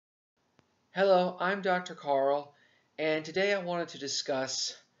Hello, I'm Dr. Carl, and today I wanted to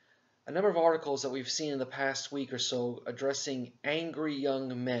discuss a number of articles that we've seen in the past week or so addressing angry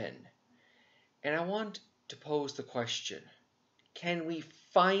young men. And I want to pose the question, can we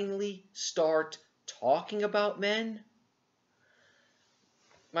finally start talking about men?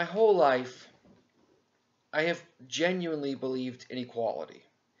 My whole life, I have genuinely believed in equality.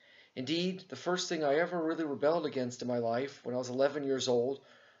 Indeed, the first thing I ever really rebelled against in my life, when I was 11 years old,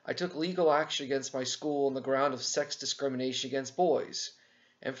 I took legal action against my school on the ground of sex discrimination against boys.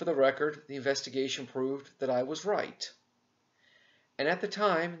 And for the record, the investigation proved that I was right. And at the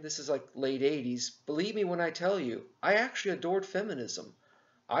time, this is like late 80s, believe me when I tell you, I actually adored feminism.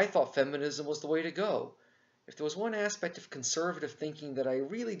 I thought feminism was the way to go. If there was one aspect of conservative thinking that I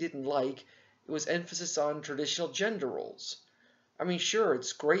really didn't like, it was emphasis on traditional gender roles. I mean, sure,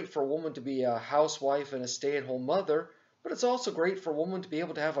 it's great for a woman to be a housewife and a stay-at-home mother, but it's also great for a woman to be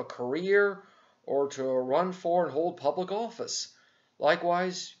able to have a career or to run for and hold public office.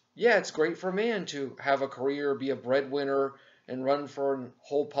 Likewise, yeah, it's great for a man to have a career, be a breadwinner, and run for and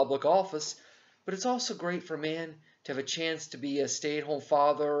hold public office, but it's also great for a man to have a chance to be a stay-at-home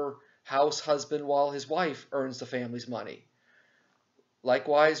father, house husband while his wife earns the family's money.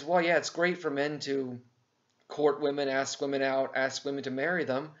 Likewise, well, yeah, it's great for men to court women, ask women out, ask women to marry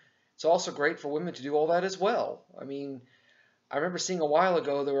them. It's also great for women to do all that as well. I mean, I remember seeing a while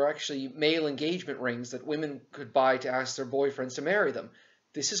ago there were actually male engagement rings that women could buy to ask their boyfriends to marry them.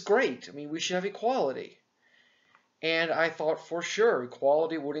 This is great. I mean, we should have equality. And I thought for sure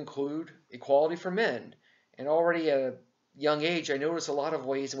equality would include equality for men. And already at a young age, I noticed a lot of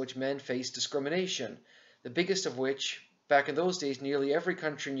ways in which men face discrimination. The biggest of which, back in those days, nearly every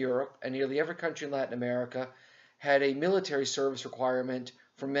country in Europe and nearly every country in Latin America had a military service requirement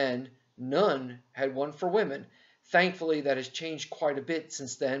for men. None had one for women. Thankfully, that has changed quite a bit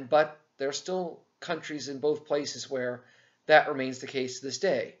since then, but there are still countries in both places where that remains the case to this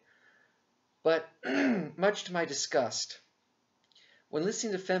day. But much to my disgust, when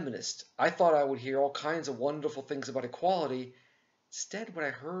listening to feminists, I thought I would hear all kinds of wonderful things about equality. Instead, what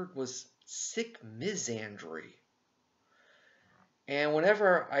I heard was sick misandry. And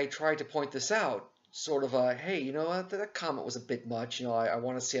whenever I tried to point this out, sort of hey, you know what, that comment was a bit much. You know, I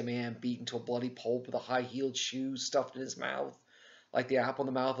want to see a man beaten to a bloody pulp with a high-heeled shoe stuffed in his mouth, like the apple in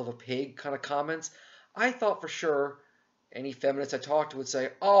the mouth of a pig kind of comments. I thought for sure any feminist I talked to would say,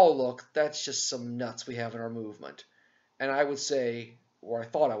 oh, look, that's just some nuts we have in our movement. And I would say, or I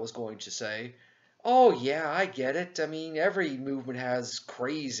thought I was going to say, oh, yeah, I get it. I mean, every movement has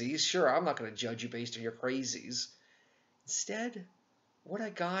crazies. Sure, I'm not going to judge you based on your crazies. Instead, what I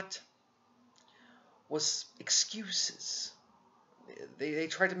got was excuses. They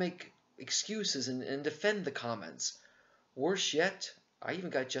tried to make excuses and defend the comments. Worse yet, I even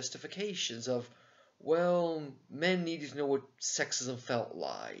got justifications of, well, men needed to know what sexism felt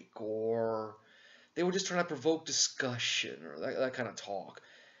like, or they were just trying to provoke discussion, or that kind of talk.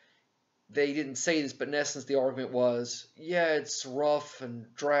 They didn't say this, but in essence the argument was, yeah, it's rough and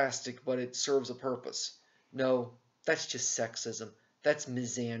drastic, but it serves a purpose. No, that's just sexism. That's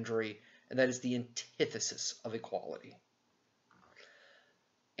misandry, and that is the antithesis of equality.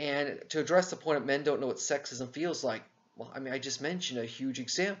 And to address the point that men don't know what sexism feels like, well, I mean, I just mentioned a huge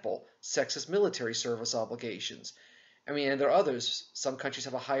example, sexist military service obligations. I mean, and there are others. Some countries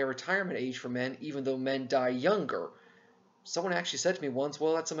have a higher retirement age for men, even though men die younger. Someone actually said to me once,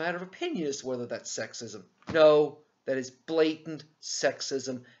 well, that's a matter of opinion as to whether that's sexism. No, that is blatant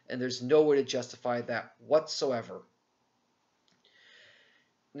sexism, and there's no way to justify that whatsoever.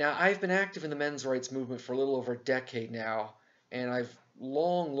 Now, I've been active in the men's rights movement for a little over a decade now, and I've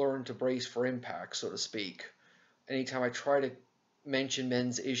long learned to brace for impact, so to speak, anytime I try to mention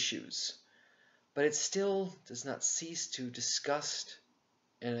men's issues. But it still does not cease to disgust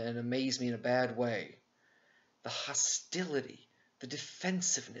and amaze me in a bad way. The hostility, the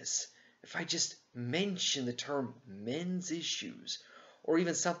defensiveness. If I just mention the term men's issues, or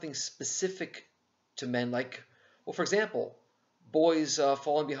even something specific to men, like, well, for example, boys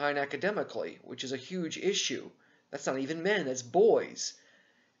falling behind academically, which is a huge issue. That's not even men, that's boys.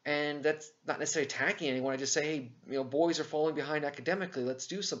 And that's not necessarily attacking anyone. I just say, hey, you know, boys are falling behind academically. Let's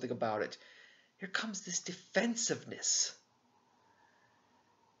do something about it. Here comes this defensiveness.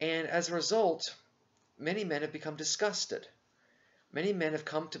 And as a result, many men have become disgusted. Many men have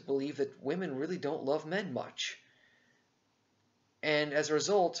come to believe that women really don't love men much. And as a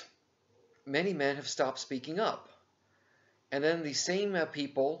result, many men have stopped speaking up. And then these same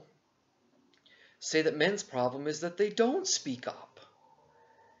people say that men's problem is that they don't speak up.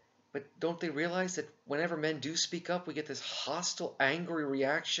 But don't they realize that whenever men do speak up, we get this hostile, angry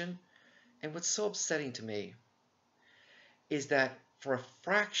reaction? And what's so upsetting to me is that for a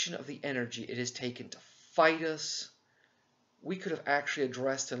fraction of the energy it has taken to fight us, we could have actually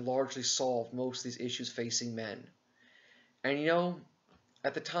addressed and largely solved most of these issues facing men. And you know,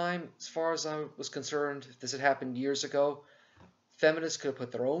 at the time, as far as I was concerned, if this had happened years ago, feminists could have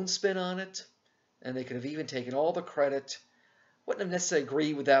put their own spin on it, and they could have even taken all the credit. Wouldn't have necessarily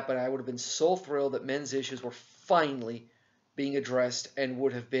agreed with that, but I would have been so thrilled that men's issues were finally being addressed and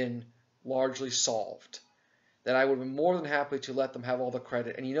would have been largely solved. That I would have been more than happy to let them have all the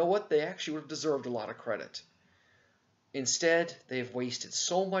credit. And you know what? They actually would have deserved a lot of credit. Instead, they have wasted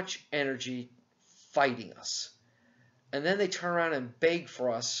so much energy fighting us. And then they turn around and beg for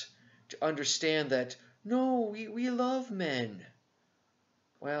us to understand that, no, we love men.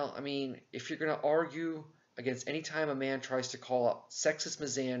 Well, I mean, if you're going to argue against any time a man tries to call out sexist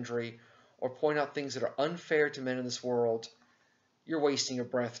misandry or point out things that are unfair to men in this world, you're wasting your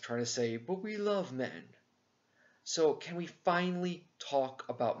breath trying to say, but we love men. So can we finally talk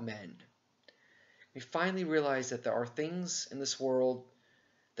about men? We finally realize that there are things in this world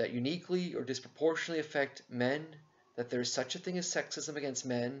that uniquely or disproportionately affect men, that there is such a thing as sexism against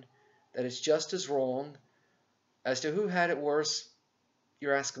men, that it's just as wrong. As to who had it worse,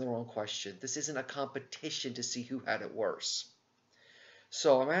 you're asking the wrong question. This isn't a competition to see who had it worse.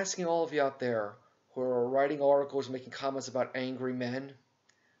 So I'm asking all of you out there who are writing articles, making comments about angry men,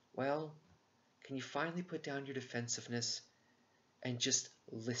 well, can you finally put down your defensiveness and just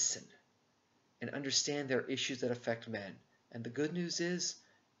listen and understand there are issues that affect men? And the good news is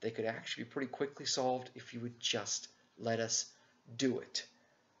they could actually be pretty quickly solved if you would just let us do it.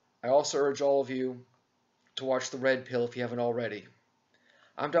 I also urge all of you to watch The Red Pill if you haven't already.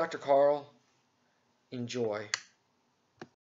 I'm Dr. Carl. Enjoy.